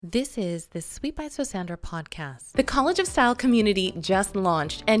This is the Sweet Bites with Sandra podcast. The College of Style community just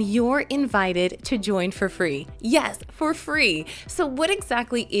launched and you're invited to join for free. Yes, for free. So what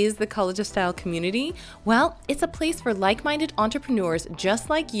exactly is the College of Style community? Well, it's a place for like-minded entrepreneurs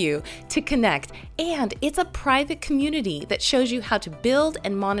just like you to connect, and it's a private community that shows you how to build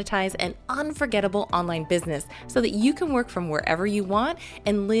and monetize an unforgettable online business so that you can work from wherever you want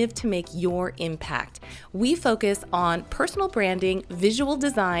and live to make your impact. We focus on personal branding, visual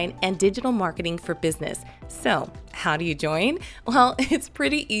design, and digital marketing for business. So, how do you join? Well, it's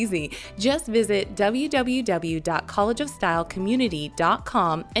pretty easy. Just visit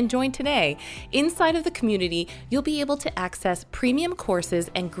www.collegeofstylecommunity.com and join today. Inside of the community, you'll be able to access premium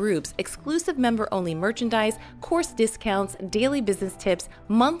courses and groups, exclusive member-only merchandise, course discounts, daily business tips,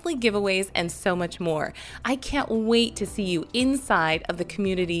 monthly giveaways, and so much more. I can't wait to see you inside of the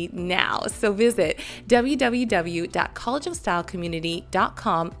community now. So visit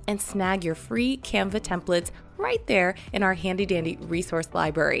www.collegeofstylecommunity.com and snag your free Canva templates right there in our handy dandy resource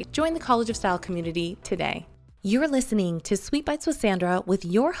library. Join the College of Style community today. You're listening to Sweet Bites with Sandra with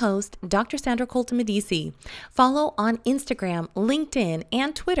your host, Dr. Sandra Colton-Medici. Follow on Instagram, LinkedIn,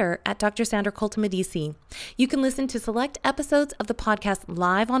 and Twitter at Dr. Sandra Colton-Medici. You can listen to select episodes of the podcast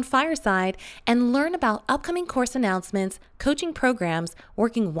live on Fireside and learn about upcoming course announcements, coaching programs,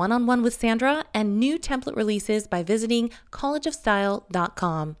 working one-on-one with Sandra, and new template releases by visiting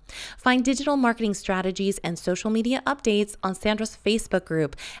collegeofstyle.com. Find digital marketing strategies and social media updates on Sandra's Facebook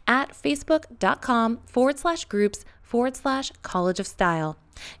group at facebook.com/groups/College of Style.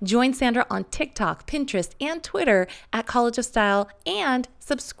 Join Sandra on TikTok, Pinterest, and Twitter at College of Style, and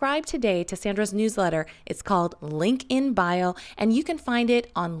subscribe today to Sandra's newsletter. It's called Link in Bio, and you can find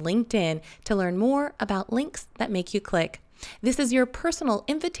it on LinkedIn to learn more about links that make you click. This is your personal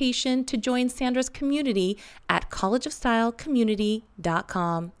invitation to join Sandra's community at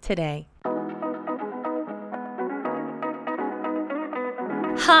collegeofstylecommunity.com today.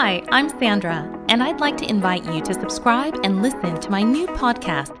 Hi, I'm Sandra, and I'd like to invite you to subscribe and listen to my new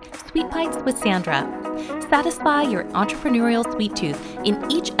podcast, Sweet Bites with Sandra. Satisfy your entrepreneurial sweet tooth in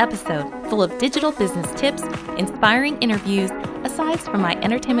each episode, full of digital business tips, inspiring interviews, asides from my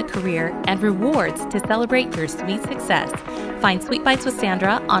entertainment career, and rewards to celebrate your sweet success. Find Sweet Bites with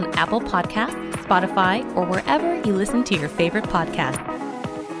Sandra on Apple Podcasts, Spotify, or wherever you listen to your favorite podcasts.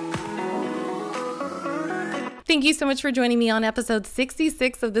 Thank you so much for joining me on episode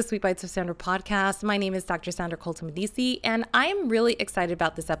 66 of the Sweet Bites of Sandra podcast. My name is Dr. Sandra Colton-Medici, and I am really excited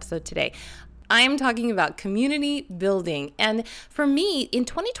about this episode today. I am talking about community building. And for me, in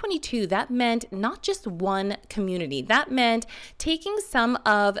 2022, that meant not just one community. That meant taking some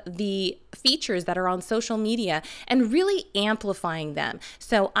of the features that are on social media and really amplifying them.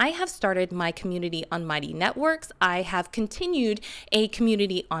 So I have started my community on Mighty Networks. I have continued a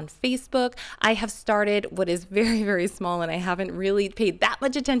community on Facebook. I have started what is very, very small, and I haven't really paid that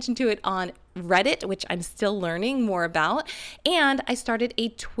much attention to it, on Reddit, which I'm still learning more about. And I started a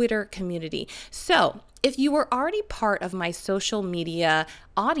Twitter community. So if you were already part of my social media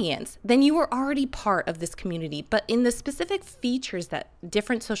audience, then you were already part of this community. But in the specific features that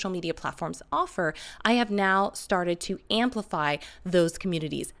different social media platforms offer, I have now started to amplify those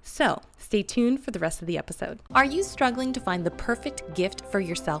communities. So stay tuned for the rest of the episode. Are you struggling to find the perfect gift for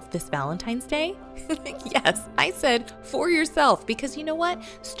yourself this Valentine's Day? Yes, I said for yourself, because you know what?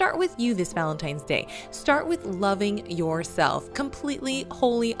 Start with you this Valentine's Day. Start with loving yourself, completely,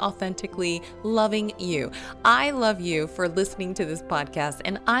 wholly, authentically loving you. I love you for listening to this podcast,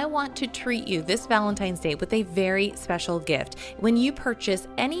 and I want to treat you this Valentine's Day with a very special gift. When you purchase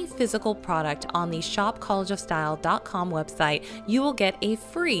any physical product on the shopcollegeofstyle.com website, you will get a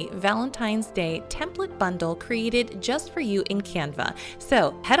free Valentine's Day template bundle created just for you in Canva.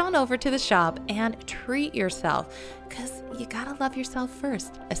 So head on over to the shop and treat yourself, because you gotta love yourself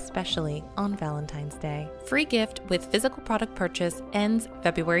first, especially on Valentine's Day. Free gift with physical product purchase ends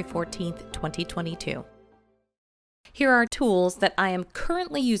February 14th, 2022. Here are tools that I am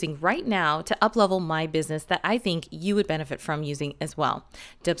currently using right now to uplevel my business that I think you would benefit from using as well.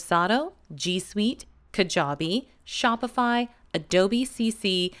 Dubsado, G Suite, Kajabi, Shopify, Adobe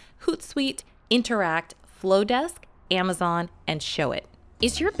CC, Hootsuite, Interact, Flowdesk, Amazon, and Showit.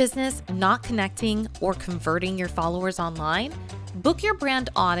 Is your business not connecting or converting your followers online? Book your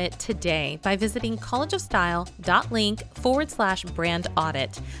brand audit today by visiting collegeofstyle.link/brand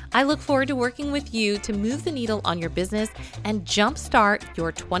audit. I look forward to working with you to move the needle on your business and jumpstart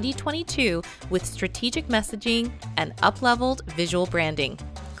your 2022 with strategic messaging and up-leveled visual branding.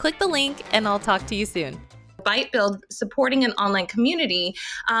 Click the link and I'll talk to you soon. Byte Build, supporting an online community,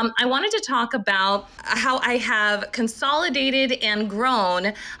 I wanted to talk about how I have consolidated and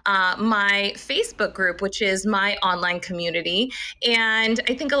grown my Facebook group, which is my online community. And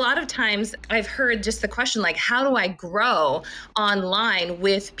I think a lot of times I've heard just the question, like, how do I grow online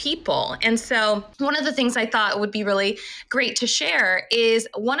with people? And so one of the things I thought would be really great to share is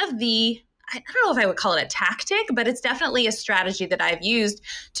one of the, I don't know if I would call it a tactic, but it's definitely a strategy that I've used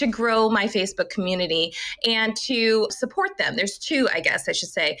to grow my Facebook community and to support them. There's two, I guess I should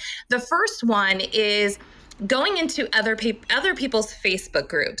say. The first one is going into other people's Facebook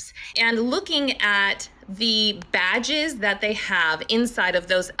groups and looking at the badges that they have inside of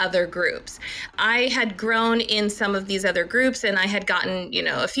those other groups. I had grown in some of these other groups and I had gotten,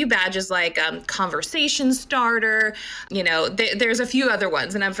 a few badges like conversation starter, there's a few other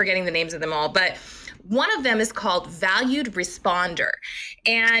ones and I'm forgetting the names of them all, but one of them is called Valued Responder.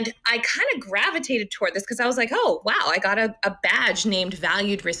 And I kind of gravitated toward this because I was like, oh, wow, I got a badge named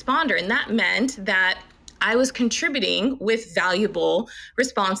Valued Responder. And that meant that I was contributing with valuable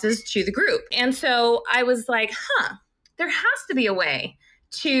responses to the group. And so I was like, there has to be a way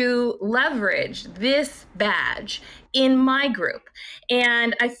to leverage this badge in my group.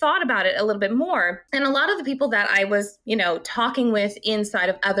 And I thought about it a little bit more. And a lot of the people that I was, talking with inside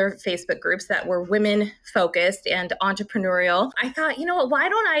of other Facebook groups that were women focused and entrepreneurial, I thought, why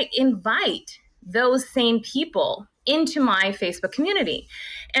don't I invite those same people into my Facebook community?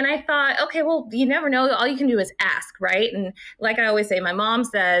 And I thought, okay, well, you never know. All you can do is ask, right? And like I always say, my mom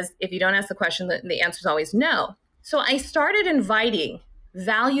says, if you don't ask the question, the answer is always no. So I started inviting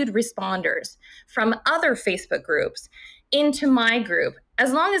valued responders from other Facebook groups into my group,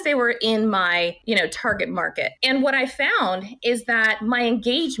 as long as they were in my, target market. And what I found is that my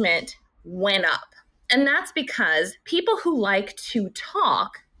engagement went up. And that's because people who like to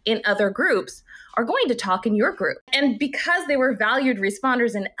talk in other groups are going to talk in your group. And because they were valued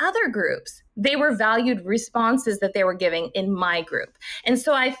responders in other groups, they were valued responses that they were giving in my group. And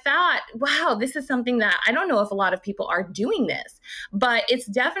so I thought, wow, this is something that I don't know if a lot of people are doing this, but it's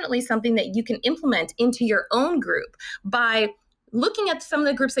definitely something that you can implement into your own group by looking at some of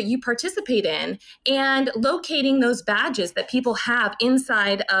the groups that you participate in and locating those badges that people have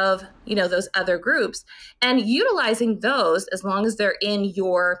inside of, those other groups and utilizing those as long as they're in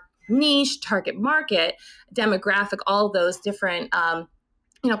your niche, target market, demographic, all those different,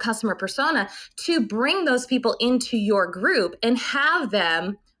 customer persona, to bring those people into your group and have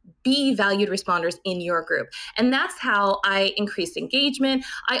them be valued responders in your group. And that's how I increased engagement.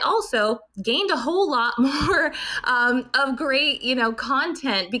 I also gained a whole lot more of great,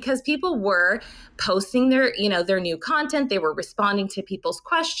 content because people were posting their new content. They were responding to people's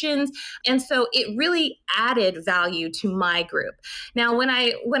questions. And so it really added value to my group. Now, when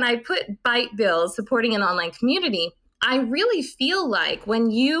I put Byte Build, supporting an online community, I really feel like when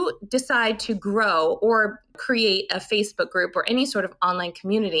you decide to grow or create a Facebook group or any sort of online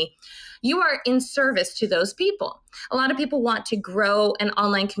community, you are in service to those people. A lot of people want to grow an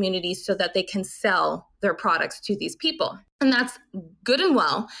online community so that they can sell their products to these people. And that's good and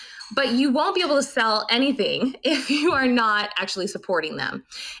well, but you won't be able to sell anything if you are not actually supporting them.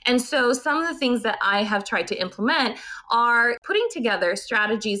 And so some of the things that I have tried to implement are putting together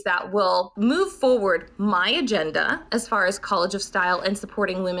strategies that will move forward my agenda as far as College of Style and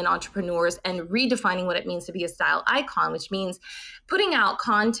supporting women entrepreneurs and redefining what it means to be a style icon, which means putting out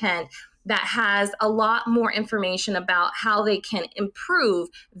content that has a lot more information about how they can improve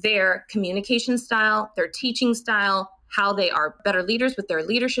their communication style, their teaching style, how they are better leaders with their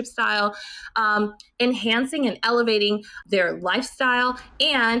leadership style, enhancing and elevating their lifestyle,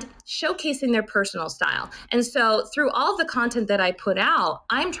 and showcasing their personal style. And so through all the content that I put out,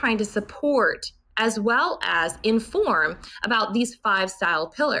 I'm trying to support as well as inform about these 5 style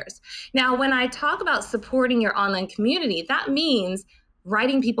pillars. Now, when I talk about supporting your online community, that means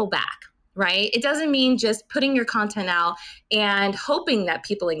writing people back. Right? It doesn't mean just putting your content out and hoping that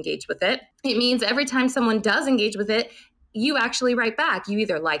people engage with it. It means every time someone does engage with it, you actually write back. You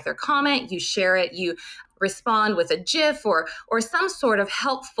either like their comment, you share it, you respond with a GIF or some sort of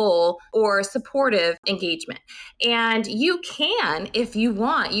helpful or supportive engagement. And you can, if you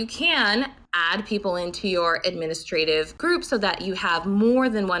want, you can add people into your administrative group so that you have more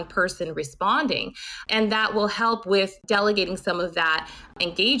than one person responding. And that will help with delegating some of that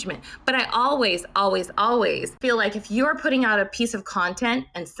engagement. But I always feel like if you're putting out a piece of content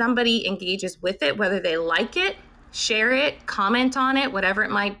and somebody engages with it, whether they like it, share it, comment on it, whatever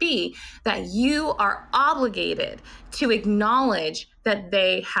it might be, that you are obligated to acknowledge that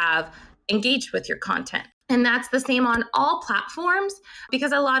they have engaged with your content. And that's the same on all platforms,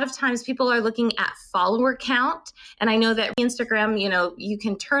 because a lot of times people are looking at follower count. And I know that Instagram, you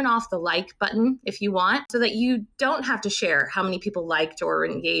can turn off the like button if you want, so that you don't have to share how many people liked or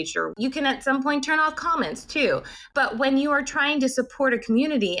engaged, or you can at some point turn off comments too. But when you are trying to support a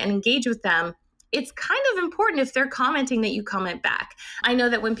community and engage with them, it's kind of important if they're commenting that you comment back. I know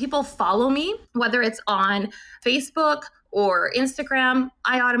that when people follow me, whether it's on Facebook or Instagram,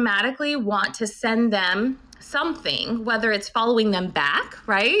 I automatically want to send them something, whether it's following them back,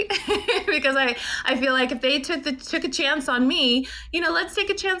 right? Because I feel like if they took a chance on me, let's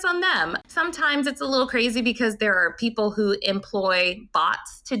take a chance on them. Sometimes it's a little crazy because there are people who employ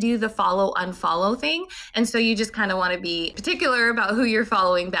bots to do the follow unfollow thing. And so you just kind of want to be particular about who you're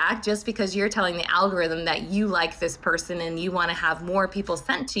following back, just because you're telling the algorithm that you like this person and you want to have more people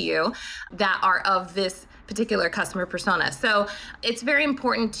sent to you that are of this particular customer persona. So it's very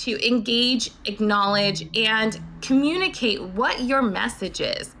important to engage, acknowledge, and communicate what your message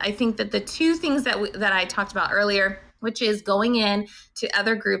is. I think that the two things that I talked about earlier, which is going in to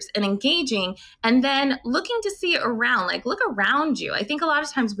other groups and engaging, and then looking to see around, like look around you. I think a lot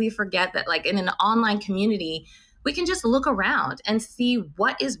of times we forget that, like in an online community, we can just look around and see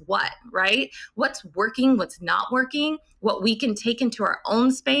what is what, right? What's working, what's not working, what we can take into our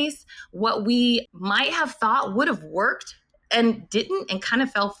own space, what we might have thought would have worked and didn't and kind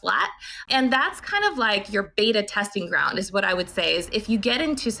of fell flat. And that's kind of like your beta testing ground, is what I would say, is if you get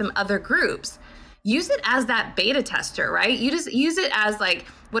into some other groups, use it as that beta tester, right? You just use it as like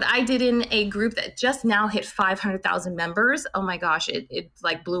what I did in a group that just now hit 500,000 members. Oh my gosh, it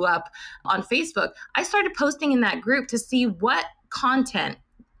like blew up on Facebook. I started posting in that group to see what content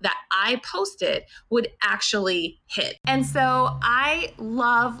that I posted would actually hit. And so I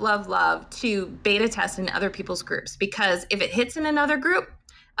love, love, love to beta test in other people's groups, because if it hits in another group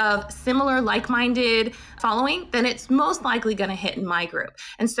of similar like-minded following, then it's most likely going to hit in my group.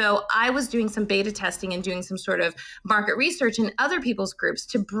 And so I was doing some beta testing and doing some sort of market research in other people's groups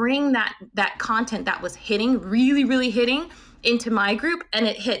to bring that content that was hitting, really, really hitting, into my group, and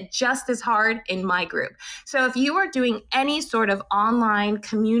it hit just as hard in my group. So if you are doing any sort of online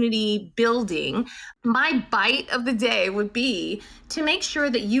community building, my bite of the day would be to make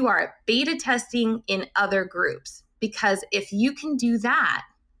sure that you are beta testing in other groups, because if you can do that,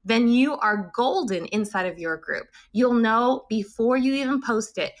 then you are golden inside of your group. You'll know before you even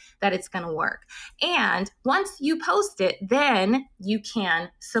post it that it's going to work. And once you post it, then you can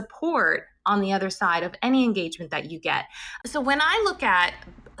support on the other side of any engagement that you get. So when I look at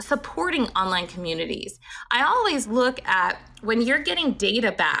supporting online communities, I always look at when you're getting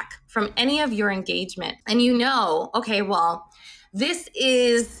data back from any of your engagement and okay, well, this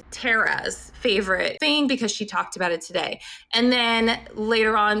is Tara's favorite thing because she talked about it today. And then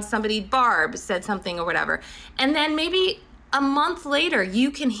later on, Barb said something or whatever. And then maybe a month later,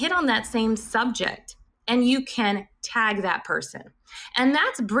 you can hit on that same subject and you can tag that person. And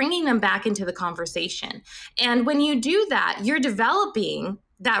that's bringing them back into the conversation. And when you do that, you're developing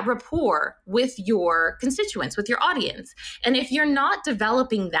that rapport with your constituents, with your audience. And if you're not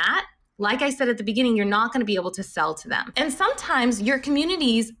developing that, like I said at the beginning, you're not going to be able to sell to them. And sometimes your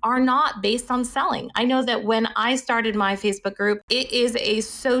communities are not based on selling. I know that when I started my Facebook group, it is a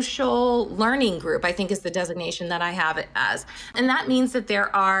social learning group, I think is the designation that I have it as. And that means that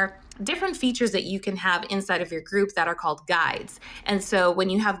there are different features that you can have inside of your group that are called guides. And so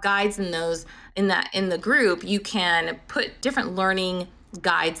when you have guides in the group, you can put different learning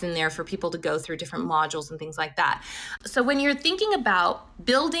guides in there for people to go through different modules and things like that. So when you're thinking about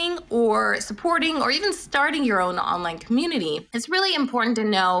building or supporting or even starting your own online community, it's really important to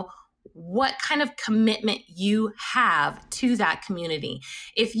know what kind of commitment you have to that community.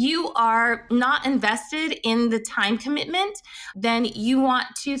 If you are not invested in the time commitment, then you want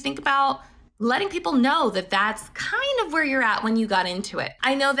to think about letting people know that that's kind of where you're at when you got into it.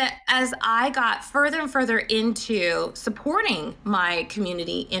 I know that as I got further and further into supporting my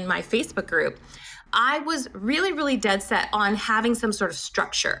community in my Facebook group, I was really, really dead set on having some sort of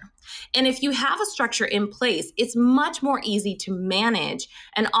structure. And if you have a structure in place, it's much more easy to manage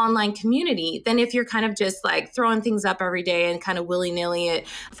an online community than if you're kind of just like throwing things up every day and kind of willy-nilly it.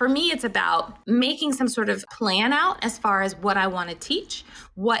 For me, it's about making some sort of plan out as far as what I want to teach,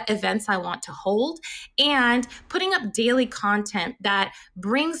 what events I want to hold, and putting up daily content that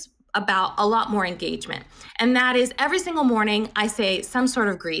brings about a lot more engagement. And that is every single morning I say some sort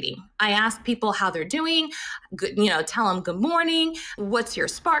of greeting. I ask people how they're doing, tell them good morning. What's your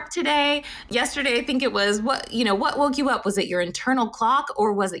spark today? Yesterday, I think it was what woke you up? Was it your internal clock,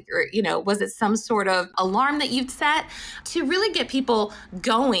 or was it was it some sort of alarm that you'd set, to really get people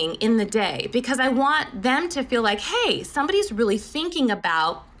going in the day? Because I want them to feel like, hey, somebody's really thinking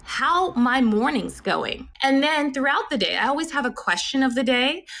about how my morning's going. And then throughout the day, I always have a question of the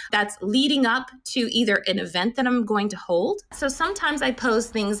day that's leading up to either an event that I'm going to hold. So sometimes I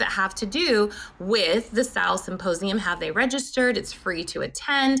post things that have to do with the Style Symposium. Have they registered? It's free to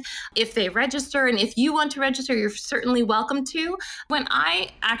attend. If they register, and if you want to register, you're certainly welcome to. When I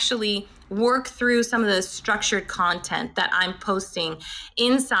actually work through some of the structured content that I'm posting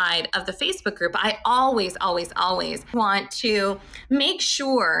inside of the Facebook group, I always want to make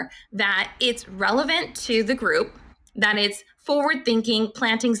sure that it's relevant to the group, that it's forward thinking,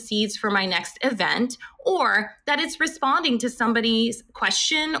 planting seeds for my next event, or that it's responding to somebody's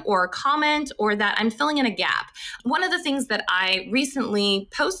question or comment, or that I'm filling in a gap. One of the things that I recently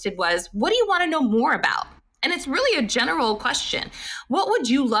posted was, what do you want to know more about? And it's really a general question. What would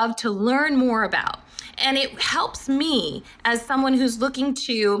you love to learn more about? And it helps me, as someone who's looking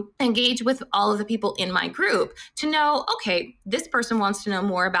to engage with all of the people in my group, to know, okay, this person wants to know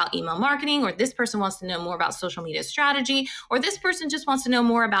more about email marketing, or this person wants to know more about social media strategy, or this person just wants to know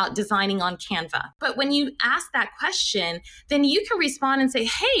more about designing on Canva. But when you ask that question, then you can respond and say,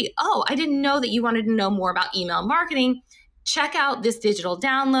 hey, I didn't know that you wanted to know more about email marketing. Check out this digital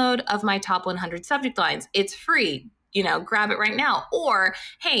download of my top 100 subject lines. It's free. Grab it right now. Or,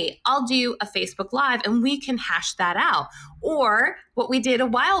 hey, I'll do a Facebook Live and we can hash that out. Or what we did a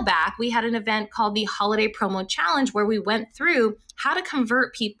while back, we had an event called the Holiday Promo Challenge, where we went through how to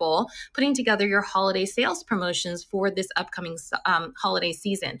convert people, putting together your holiday sales promotions for this upcoming holiday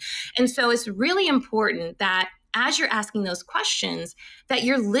season. And so it's really important that as you're asking those questions, that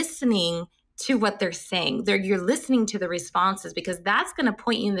you're listening to what they're saying. You're listening to the responses, because that's going to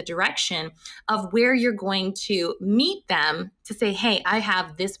point you in the direction of where you're going to meet them to say, hey, I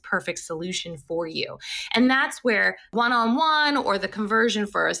have this perfect solution for you. And that's where one-on-one or the conversion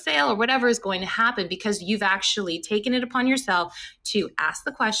for a sale or whatever is going to happen, because you've actually taken it upon yourself to ask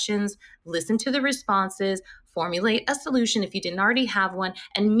the questions, listen to the responses, formulate a solution if you didn't already have one,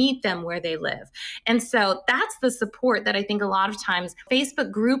 and meet them where they live. And so that's the support that I think a lot of times Facebook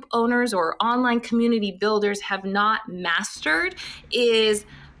group owners or online community builders have not mastered, is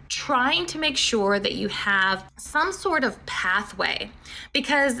trying to make sure that you have some sort of pathway,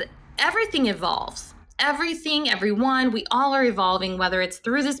 because everything evolves. Everything, everyone, we all are evolving, whether it's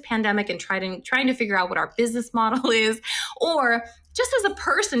through this pandemic and trying to figure out what our business model is, or just as a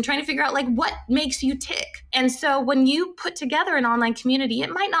person trying to figure out what makes you tick. And so when you put together an online community, it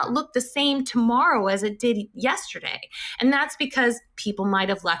might not look the same tomorrow as it did yesterday. And that's because people might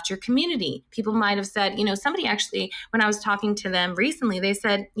have left your community. People might have said, somebody actually, when I was talking to them recently, they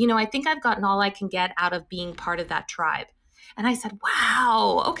said, I think I've gotten all I can get out of being part of that tribe. And I said,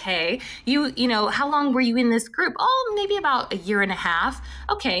 wow, okay. How long were you in this group? Oh, maybe about a year and a half.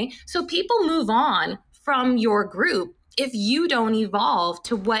 Okay. So people move on from your group if you don't evolve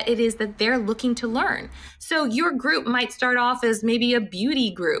to what it is that they're looking to learn. So your group might start off as maybe a beauty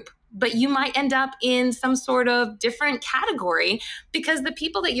group, but you might end up in some sort of different category, because the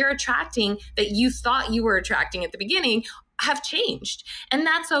people that you're attracting, that you thought you were attracting at the beginning, have changed. And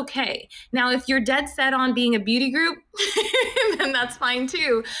that's okay. Now, if you're dead set on being a beauty group, then that's fine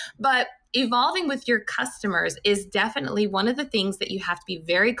too. But evolving with your customers is definitely one of the things that you have to be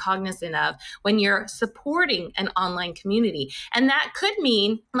very cognizant of when you're supporting an online community. And that could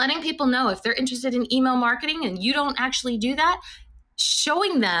mean letting people know if they're interested in email marketing and you don't actually do that,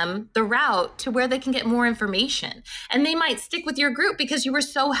 showing them the route to where they can get more information. And they might stick with your group because you were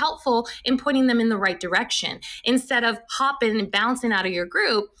so helpful in pointing them in the right direction, instead of hopping and bouncing out of your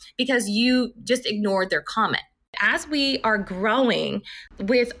group because you just ignored their comment. As we are growing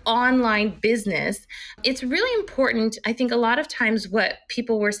with online business, it's really important. I think a lot of times what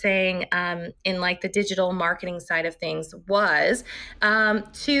people were saying in the digital marketing side of things was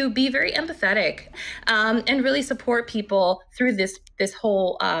to be very empathetic and really support people through this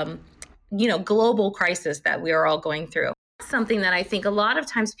whole global crisis that we are all going through. Something that I think a lot of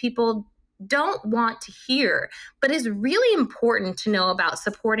times people don't want to hear, but is really important to know about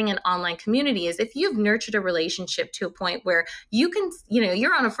supporting an online community, is if you've nurtured a relationship to a point where you can,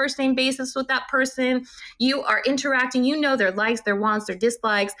 you're on a first name basis with that person, you are interacting, their likes, their wants, their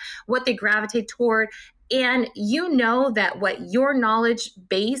dislikes, what they gravitate toward, and that what your knowledge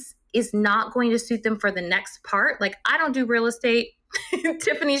base is not going to suit them for the next part. I don't do real estate.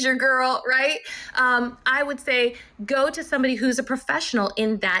 Tiffany's your girl, right? I would say go to somebody who's a professional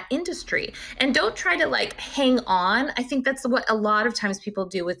in that industry and don't try to like hang on. I think that's what a lot of times people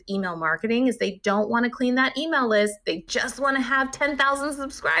do with email marketing is they don't want to clean that email list. They just want to have 10,000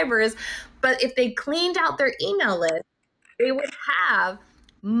 subscribers. But if they cleaned out their email list, they would have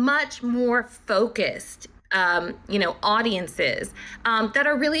much more focused audiences that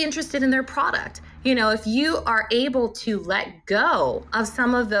are really interested in their product. If you are able to let go of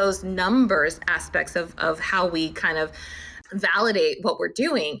some of those numbers aspects of how we kind of validate what we're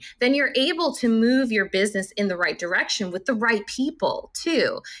doing, then you're able to move your business in the right direction with the right people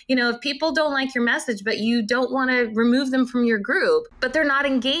too. If people don't like your message, but you don't want to remove them from your group, but they're not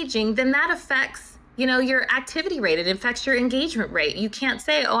engaging, then that affects your activity rate. It affects your engagement rate. You can't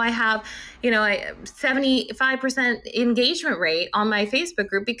say, I have, a 75% engagement rate on my Facebook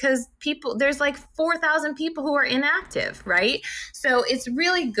group because there's like 4,000 people who are inactive, right? So it's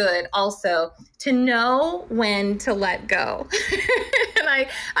really good also to know when to let go. And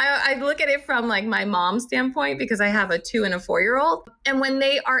I look at it from like my mom's standpoint because I have a 2 and a 4-year-old. And when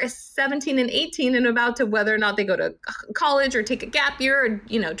they are 17 and 18 and about to whether or not they go to college or take a gap year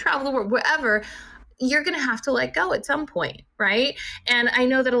or, travel or whatever, you're going to have to let go at some point, right? And I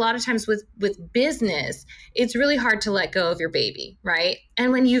know that a lot of times with business, it's really hard to let go of your baby, right?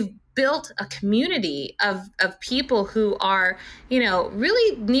 And when you've built a community of people who are,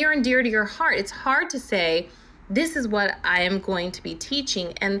 really near and dear to your heart, it's hard to say, this is what I am going to be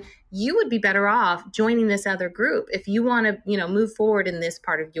teaching. And you would be better off joining this other group if you want to, move forward in this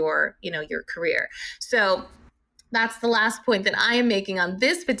part of your, your career. So that's the last point that I am making on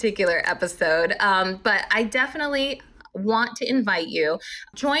this particular episode. But I definitely want to invite you,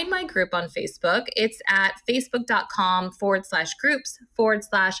 join my group on Facebook. It's at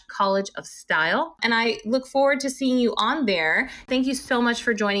facebook.com/groups/College of Style. And I look forward to seeing you on there. Thank you so much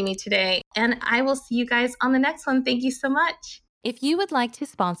for joining me today. And I will see you guys on the next one. Thank you so much. If you would like to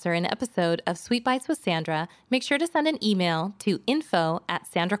sponsor an episode of Sweet Bites with Sandra, make sure to send an email to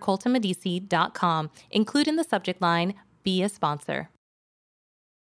info@sandracoltonmedici.com. Include in the subject line, be a sponsor.